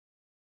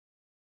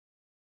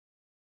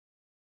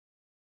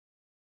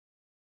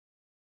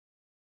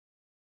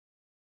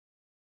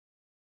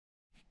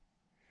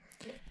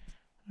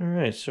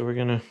Alright, so we're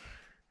gonna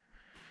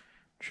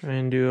try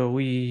and do a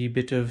wee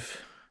bit of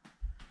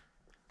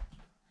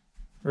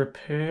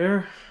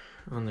repair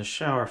on the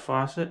shower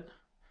faucet.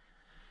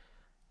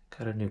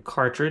 Got a new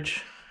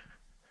cartridge.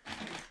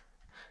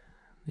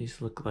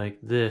 These look like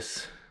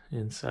this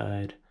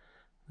inside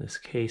this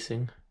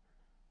casing.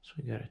 So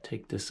we gotta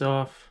take this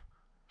off,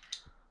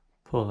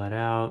 pull that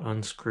out,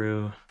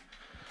 unscrew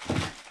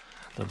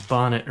the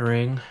bonnet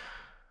ring,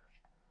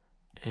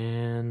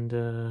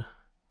 and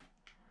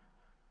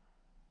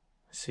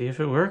see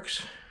if it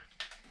works.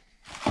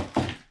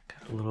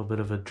 Got a little bit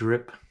of a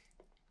drip.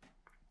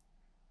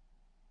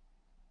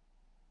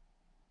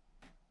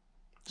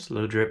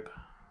 Slow drip.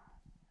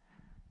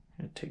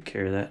 Gonna take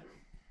care of that.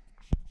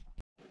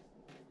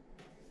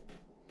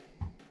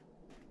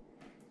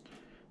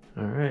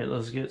 Alright,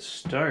 let's get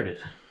started.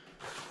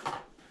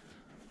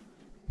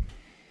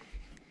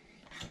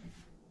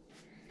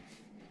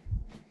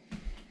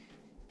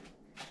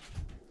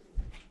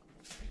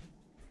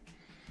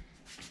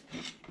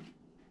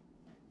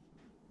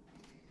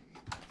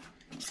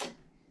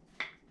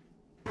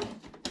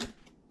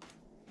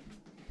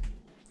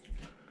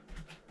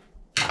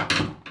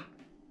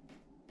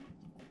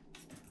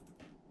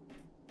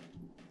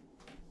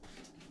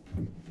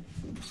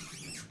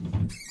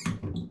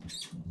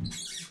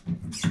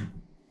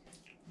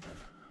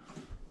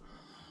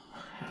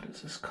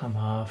 Does this come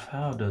off?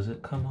 How does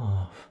it come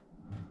off?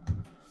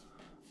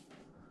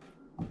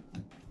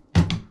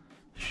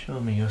 Show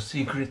me your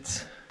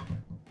secrets.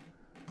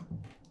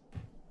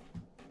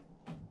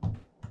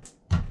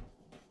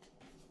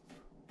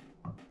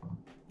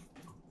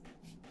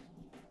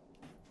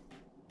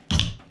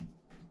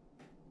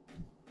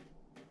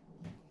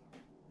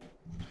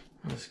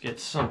 Let's get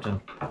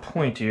something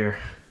pointier.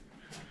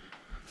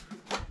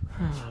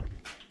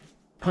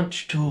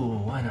 Punch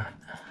tool, why not?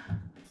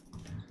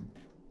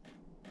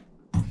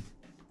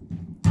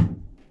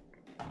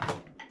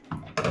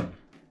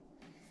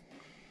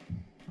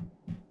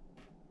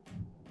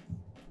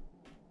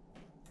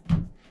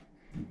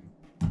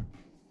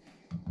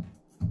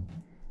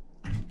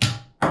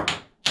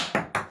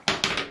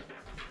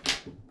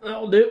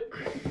 That'll do.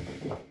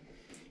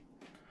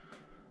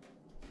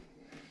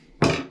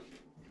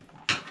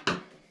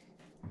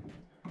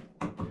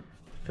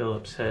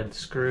 Phillips head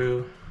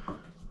screw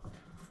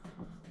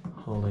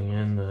holding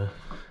in the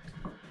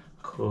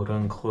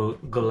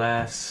quote-unquote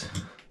glass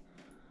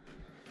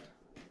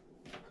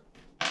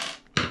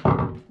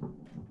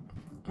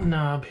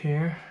knob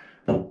here.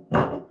 There's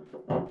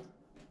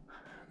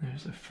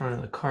the front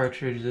of the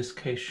cartridge. This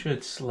case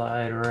should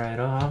slide right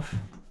off.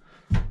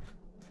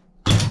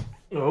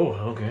 Oh,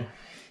 okay.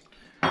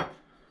 Got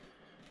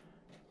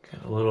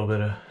a little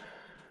bit of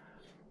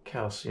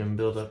calcium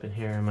buildup in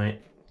here. I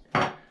might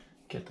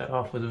get that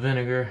off with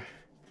vinegar.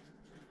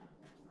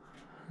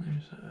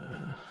 There's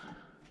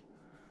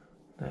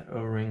that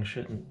O-ring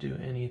shouldn't do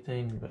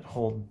anything but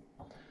hold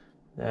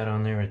that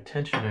on there with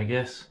tension, I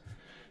guess.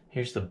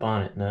 Here's the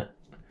bonnet nut.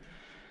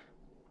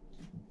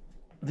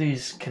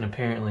 These can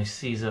apparently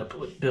seize up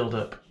with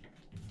buildup.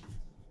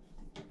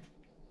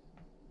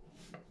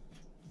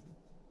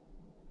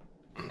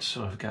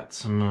 So I've got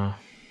some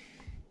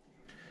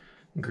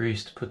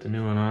grease to put the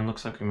new one on.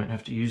 Looks like we might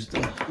have to use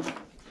the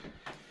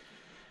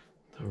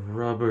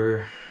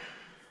rubber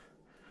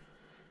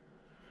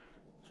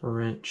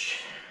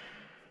wrench.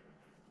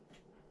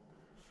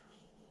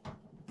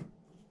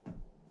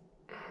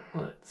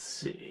 Let's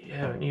see, I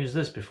haven't used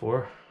this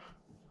before.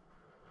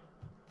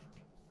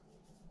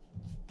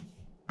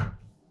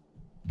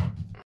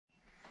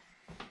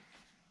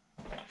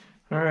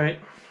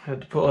 Alright,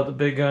 had to pull out the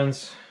big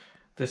guns.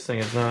 This thing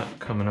is not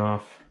coming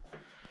off,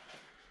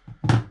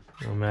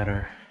 no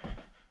matter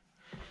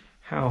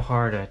how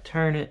hard I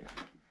turn it.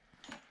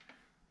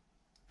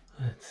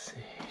 Let's see.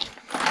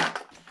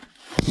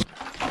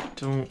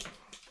 Don't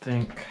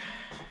think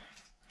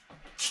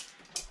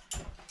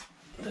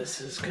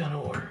this is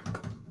gonna work.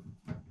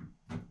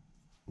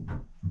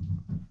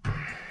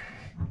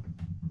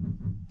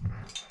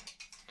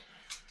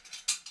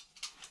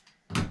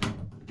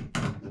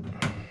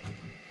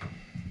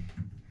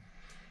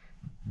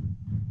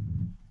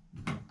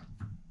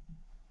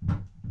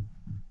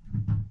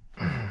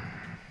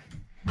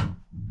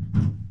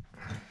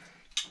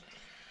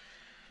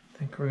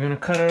 We're gonna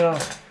cut it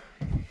off.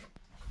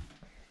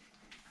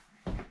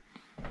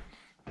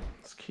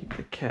 Let's keep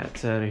the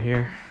cats out of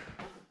here.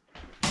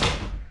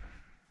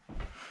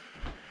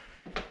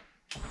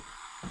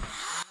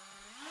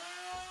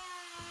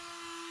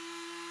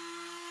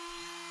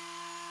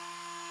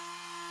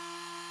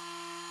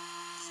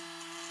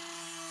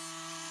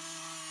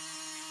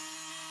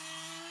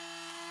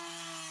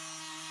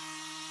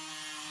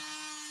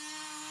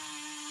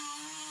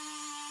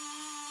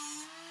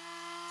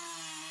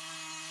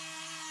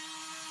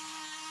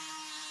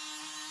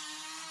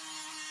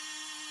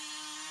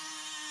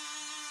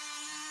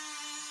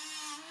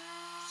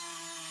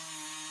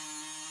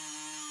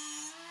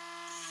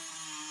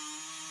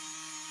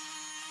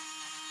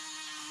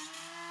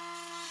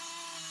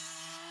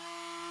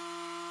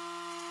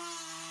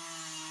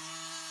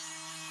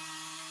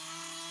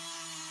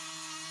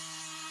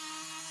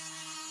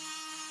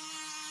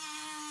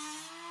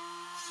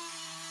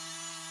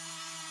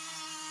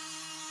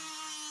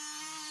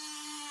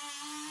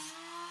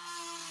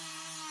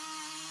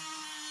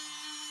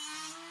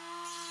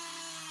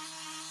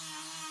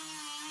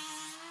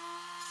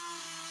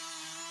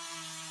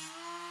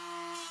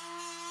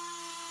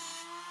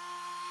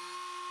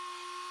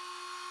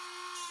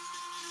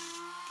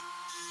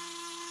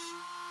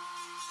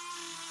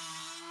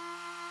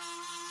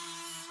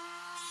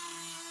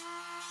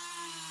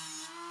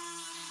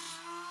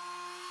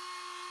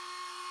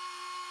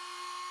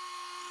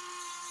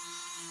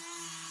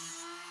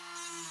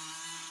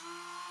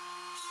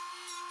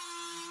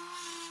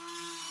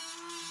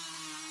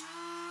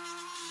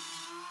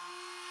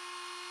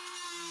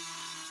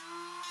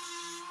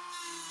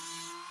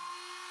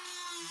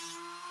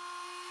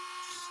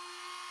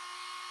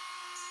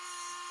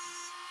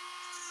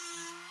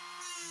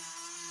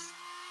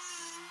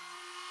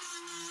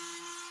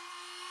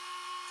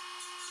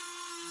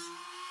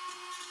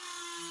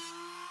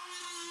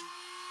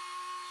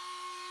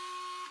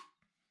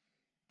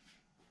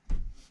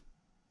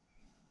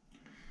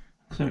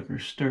 Looks like we're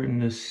starting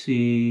to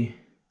see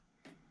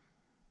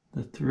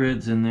the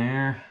threads in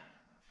there.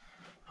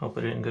 Hope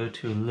I didn't go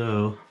too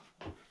low.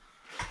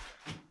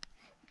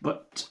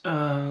 But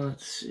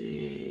let's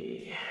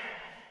see.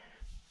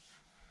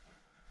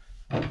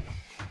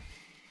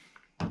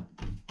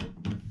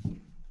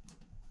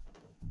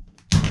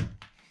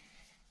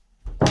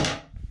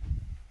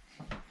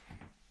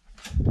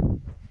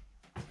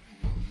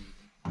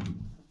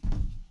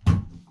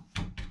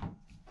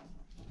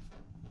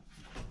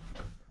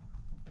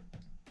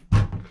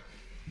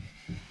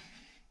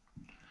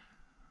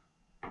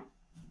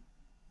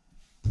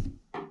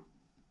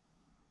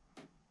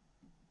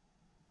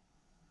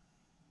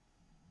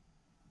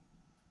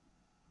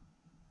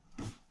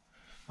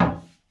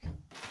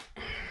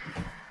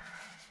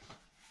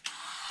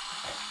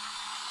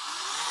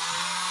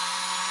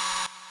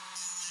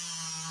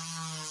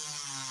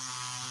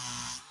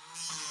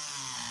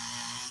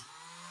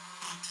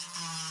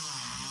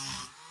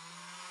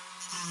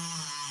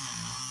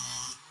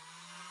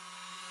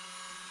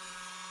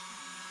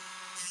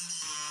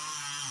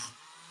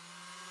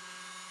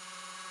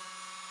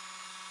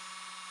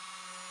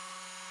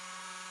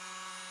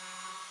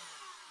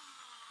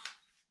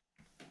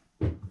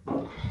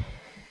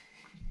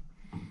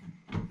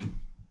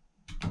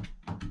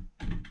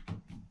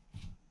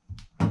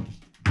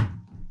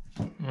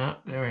 Oh,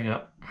 there we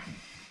go.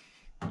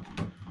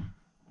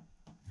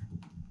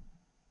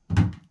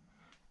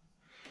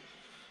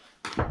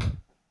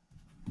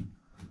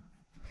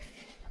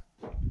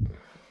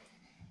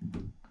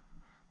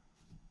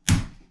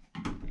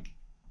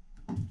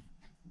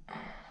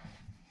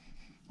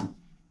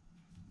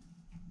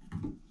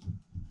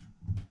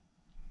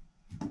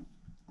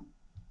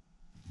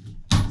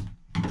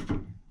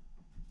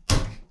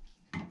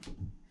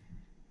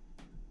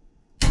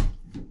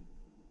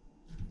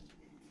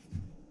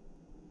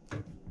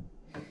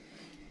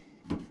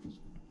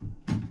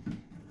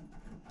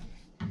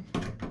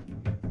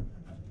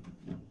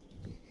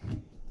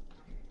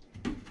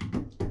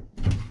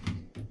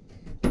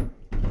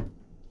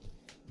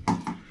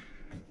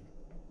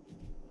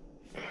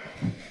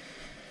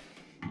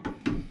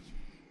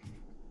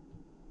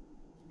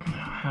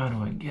 How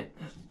do I get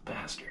this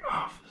bastard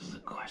off is the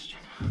question.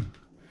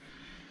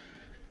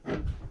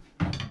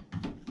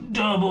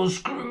 Double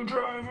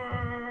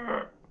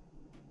screwdriver!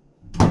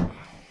 I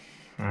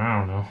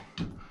don't know.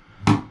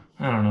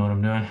 I don't know what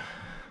I'm doing.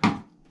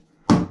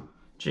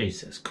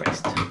 Jesus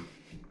Christ. I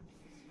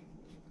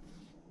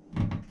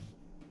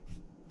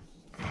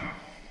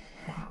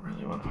don't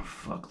really want to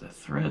fuck the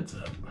threads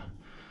up.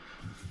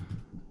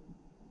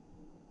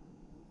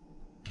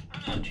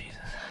 Oh, Jesus.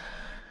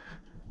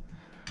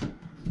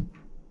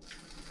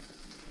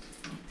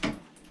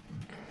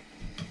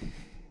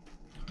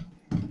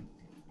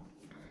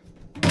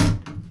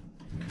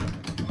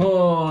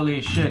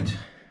 Holy shit.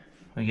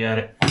 We got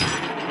it.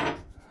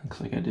 Looks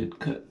like I did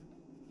cut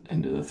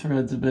into the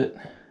threads a bit.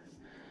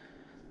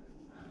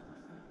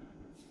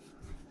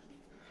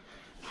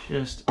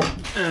 Just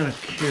out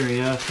of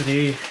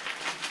curiosity,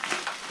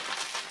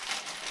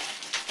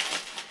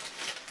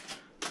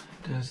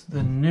 does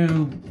the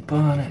new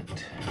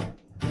bonnet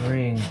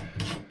ring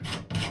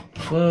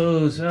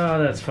close?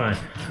 Oh, that's fine.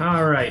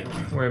 All right,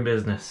 we're in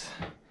business.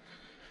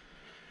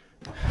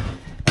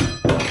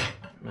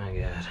 My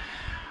God.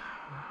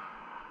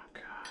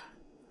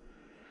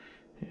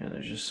 Yeah,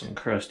 there's just some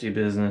crusty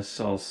business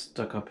all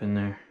stuck up in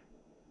there.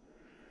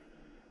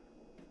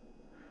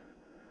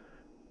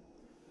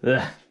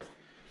 Ugh.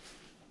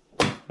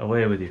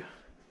 Away with you.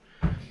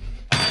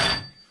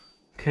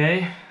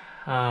 Okay,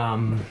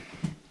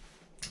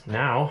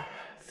 now,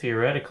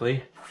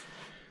 theoretically,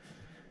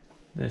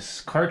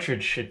 this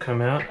cartridge should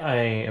come out. I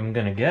am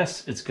gonna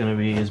guess it's gonna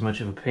be as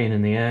much of a pain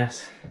in the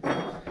ass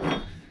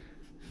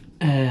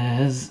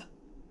as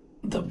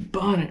the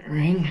bonnet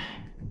ring.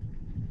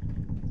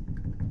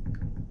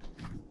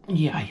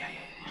 Yeah.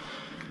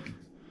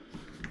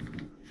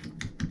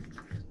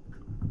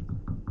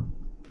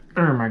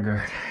 Oh my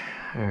God.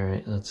 All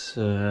right, let's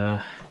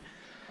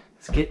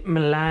get my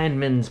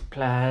lineman's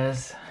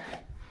pliers.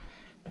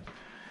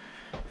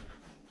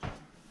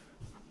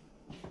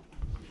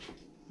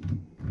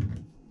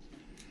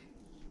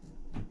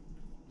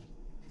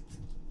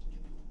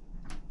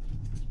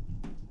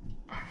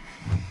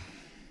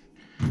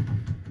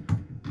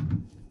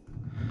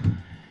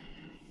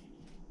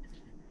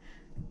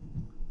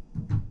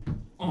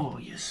 Oh,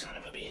 you son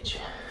of a bitch.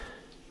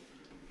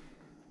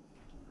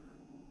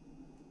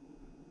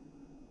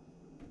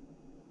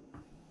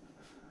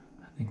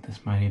 I think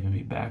this might even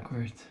be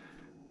backwards.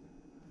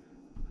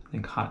 I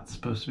think hot's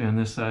supposed to be on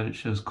this side. It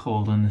shows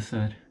cold on this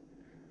side.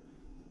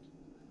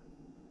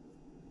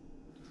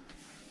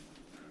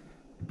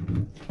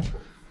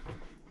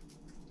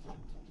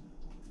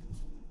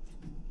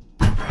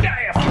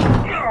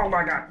 Oh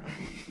my God.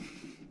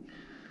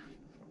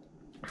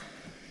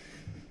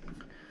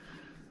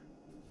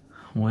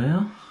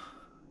 Well,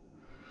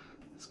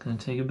 it's gonna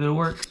take a bit of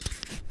work.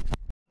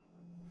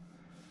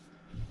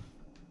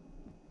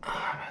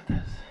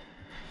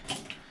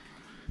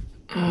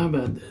 How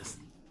about this?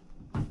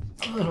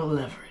 a little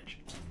leverage.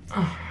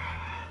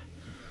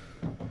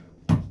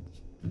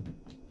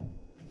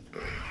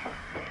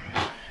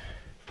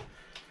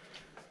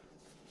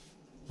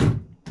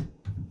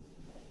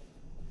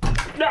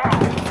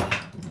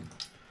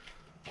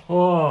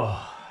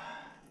 Oh,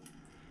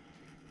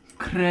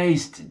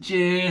 Christ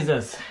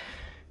Jesus.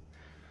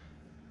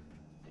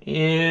 Ew,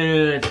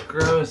 it's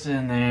gross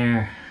in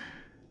there.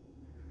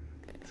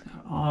 It's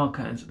got all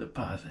kinds of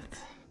deposits.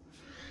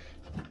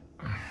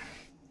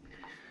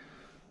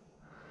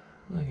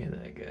 Look at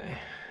that guy.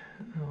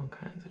 All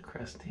kinds of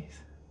crusties.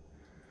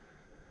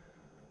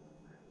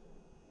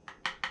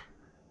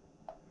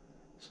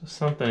 So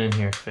something in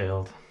here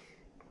failed.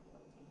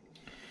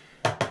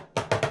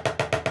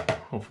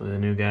 Hopefully the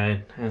new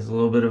guy has a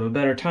little bit of a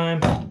better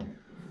time.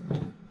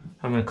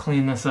 I'm gonna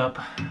clean this up.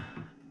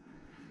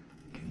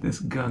 Get this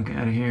gunk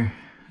out of here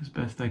as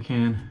best I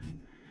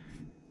can.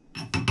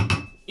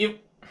 Yep.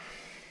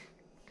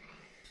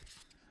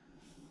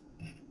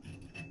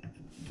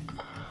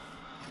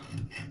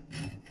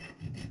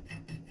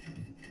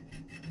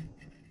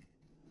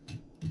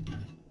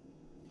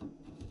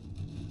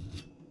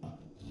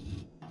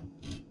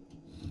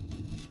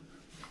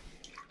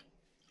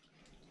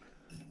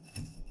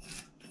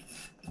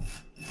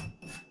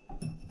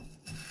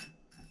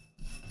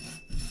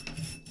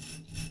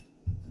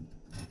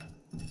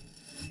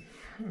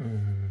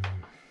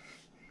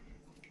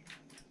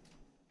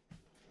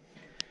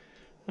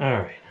 All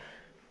right,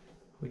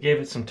 we gave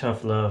it some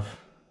tough love.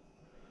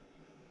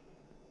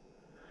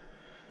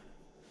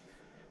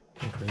 I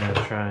think we're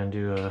gonna try and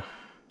do a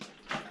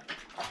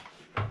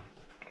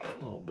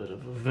little bit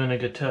of a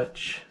vinegar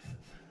touch.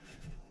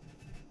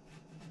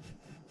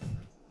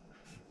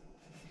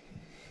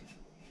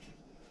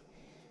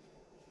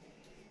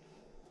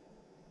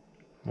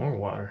 More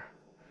water.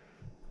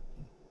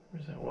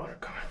 Where's that water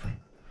coming from?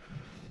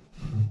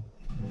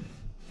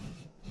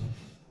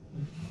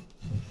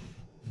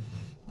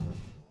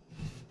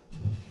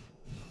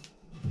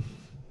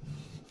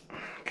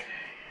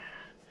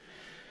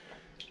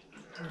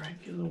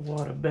 Regular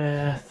water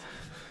bath.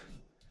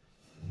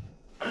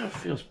 It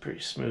feels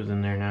pretty smooth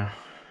in there now.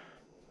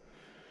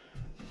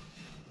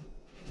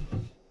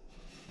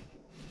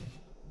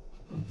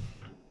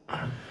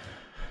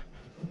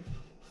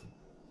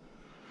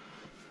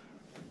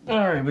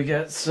 Alright, we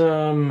got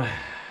some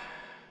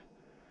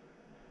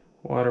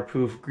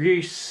waterproof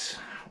grease.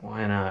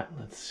 Why not?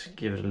 Let's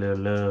give it a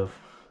little love.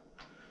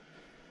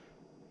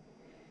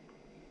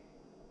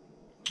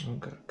 I'm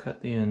gonna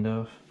cut the end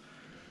off.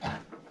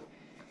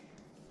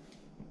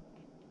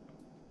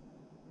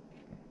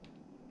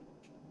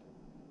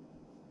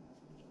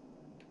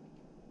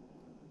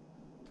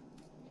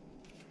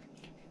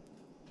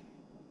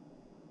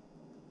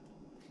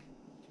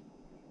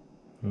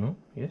 No?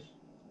 Yes?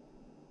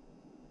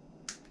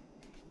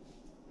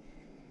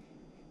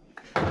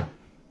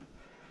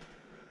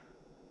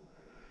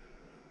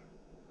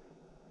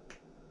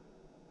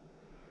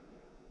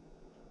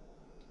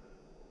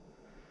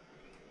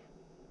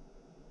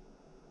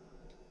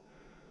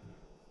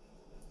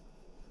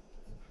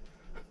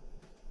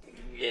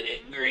 Get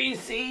it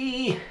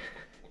greasy!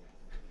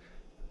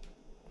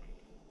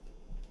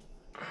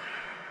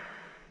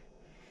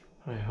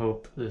 I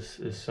hope this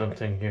is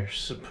something you're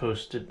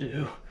supposed to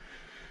do.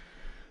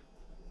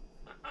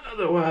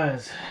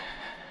 Otherwise,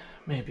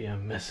 maybe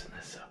I'm messing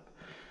this up.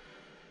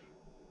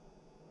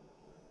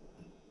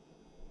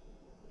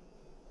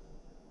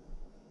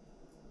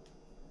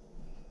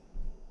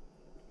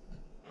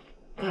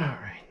 All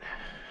right.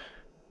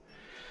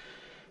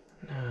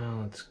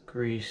 Now let's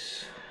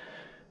grease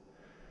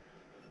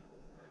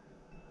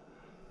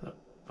the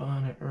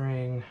bonnet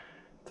ring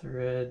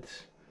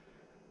threads.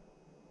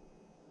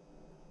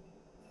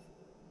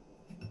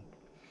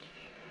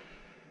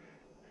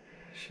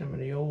 Some of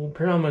the old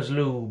plumber's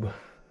lube.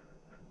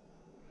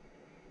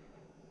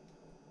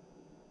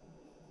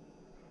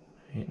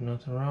 Ain't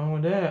nothing wrong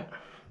with that.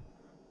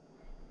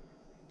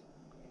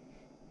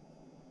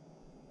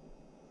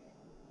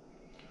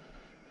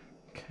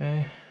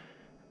 Okay.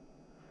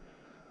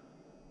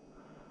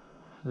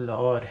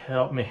 Lord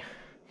help me.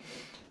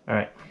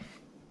 Alright.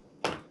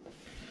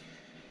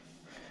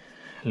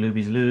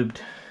 Luby's lubed.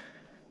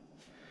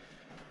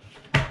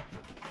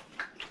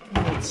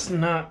 Let's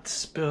not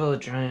spill a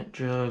giant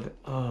jug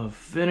of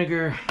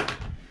vinegar.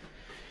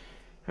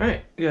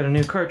 Alright, we got a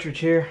new cartridge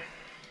here.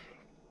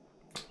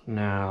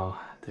 Now,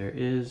 there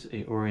is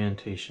a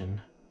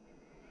orientation.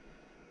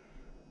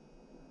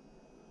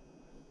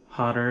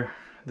 Hotter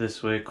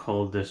this way,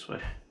 cold this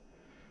way.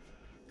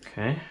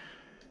 Okay.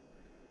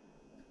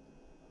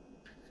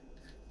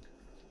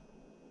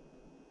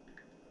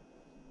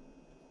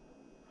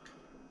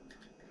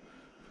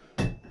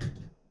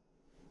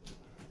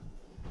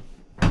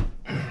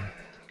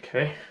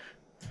 Okay.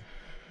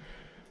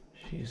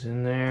 She's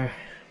in there.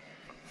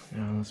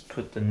 Now let's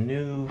put the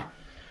new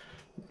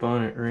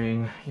bonnet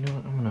ring. You know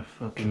what? I'm gonna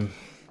fucking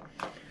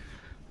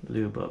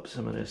lube up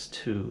some of this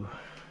too.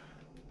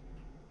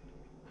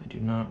 I do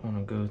not want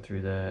to go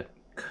through that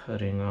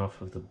cutting off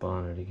of the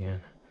bonnet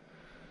again.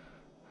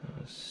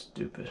 That was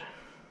stupid.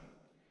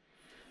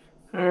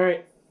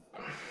 Alright.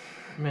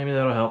 Maybe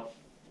that'll help.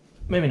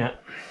 Maybe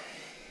not.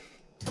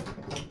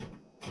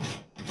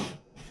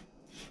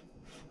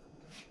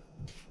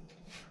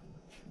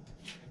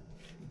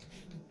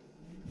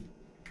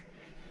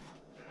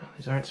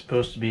 These aren't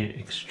supposed to be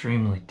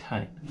extremely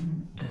tight,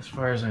 as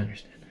far as I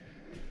understand.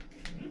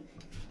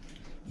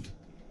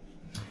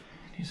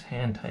 Use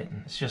hand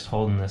tighten. It's just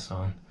holding this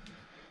on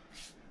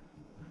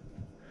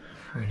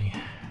for any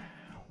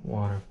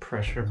water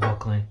pressure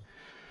buckling.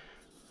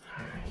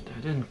 Alright, I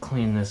didn't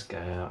clean this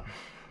guy out.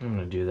 I'm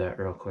gonna do that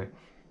real quick.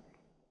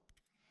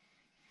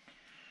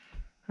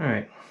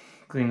 Alright,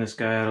 clean this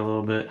guy out a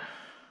little bit.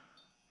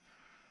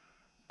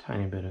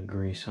 Tiny bit of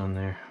grease on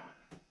there.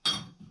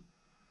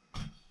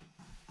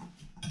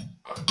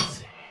 Let's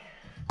see.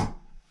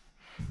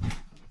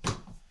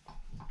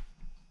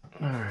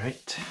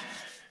 Alright.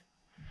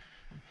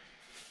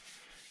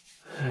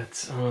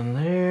 That's on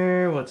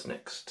there. What's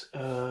next?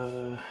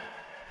 You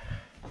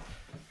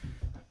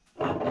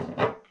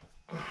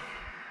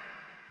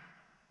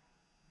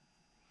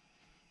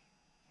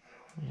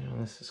know,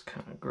 this is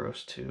kind of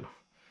gross too.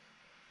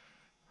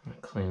 I'm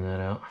gonna clean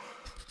that out.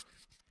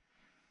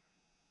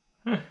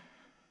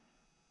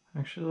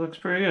 Actually looks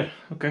pretty good.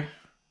 Okay.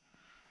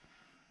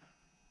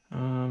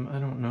 I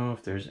don't know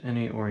if there's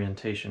any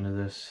orientation to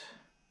this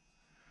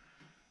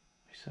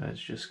besides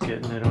just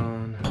getting it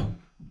on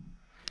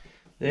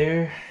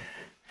there.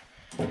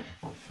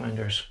 Find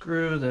our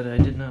screw that I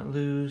did not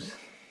lose.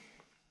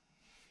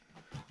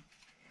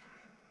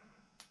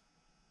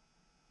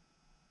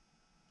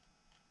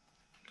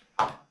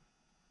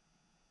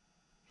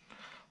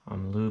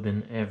 I'm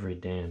lubing every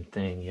damn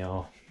thing,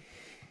 y'all.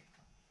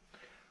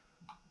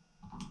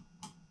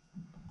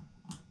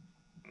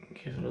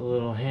 Give it a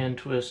little hand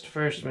twist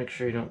first, make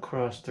sure you don't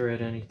cross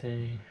thread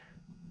anything.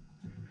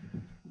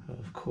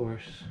 Of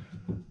course.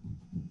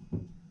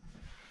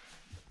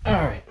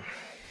 Alright.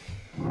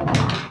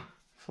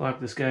 Let's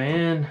lock this guy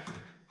in.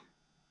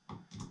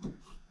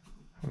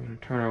 We're going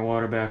to turn our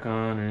water back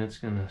on and it's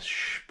going to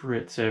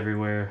spritz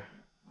everywhere.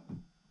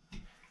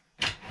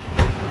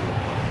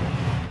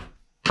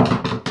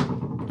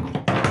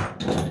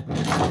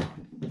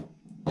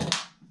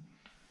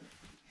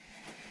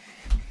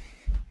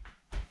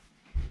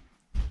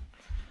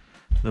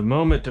 The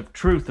moment of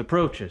truth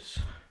approaches.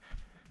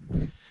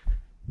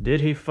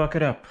 Did he fuck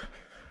it up?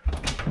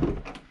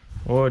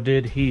 Or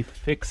did he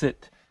fix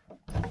it?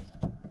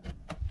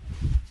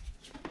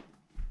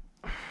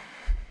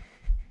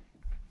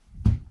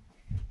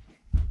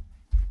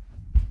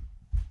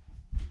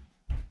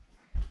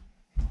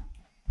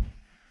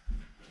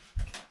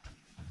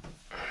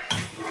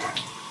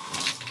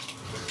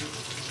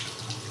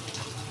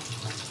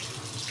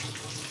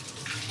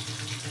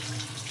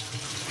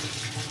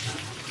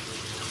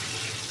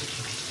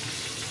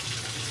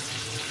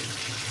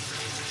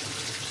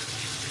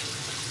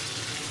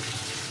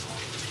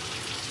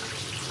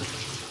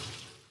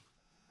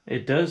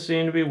 It does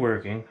seem to be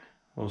working.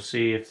 We'll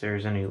see if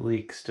there's any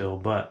leak still,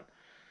 but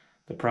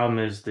the problem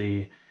is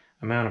the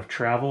amount of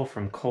travel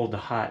from cold to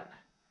hot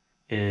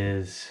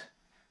it's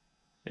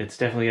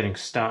definitely getting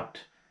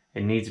stopped.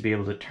 It needs to be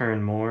able to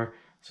turn more,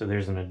 so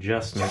there's an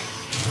adjustment.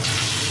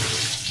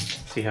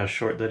 See how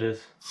short that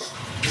is?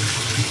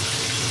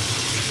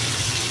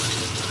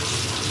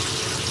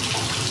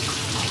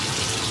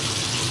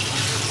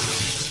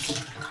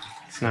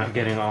 It's not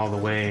getting all the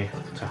way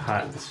to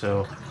hot,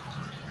 so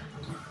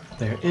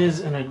there is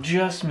an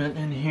adjustment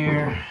in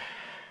here.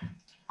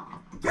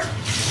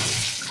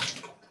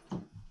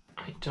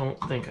 I don't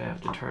think I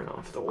have to turn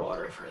off the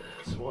water for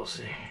this. We'll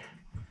see.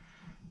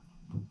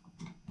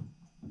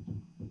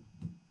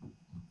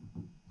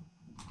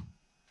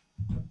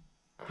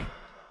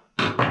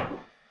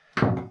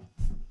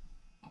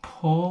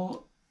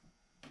 Pull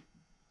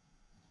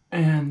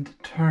and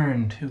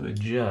turn to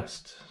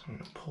adjust. I'm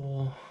gonna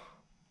pull.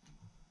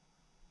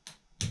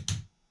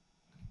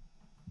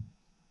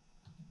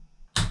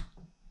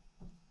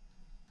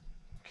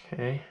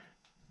 Okay.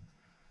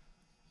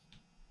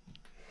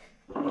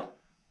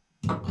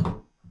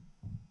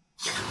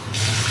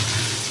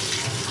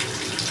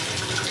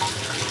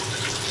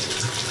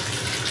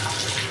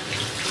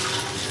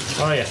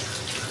 Oh yeah.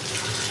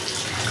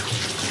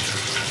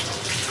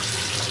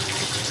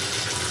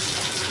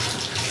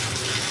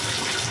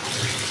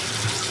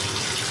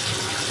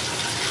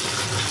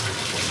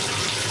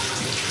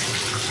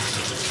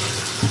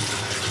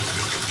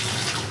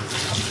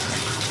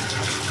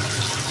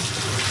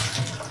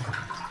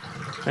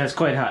 That's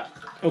quite hot.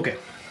 Okay.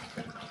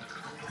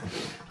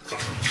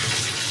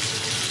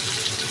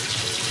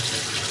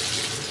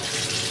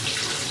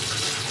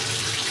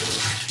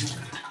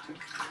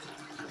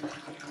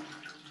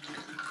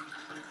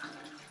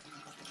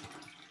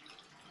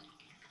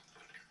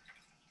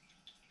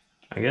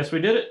 I guess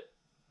we did it.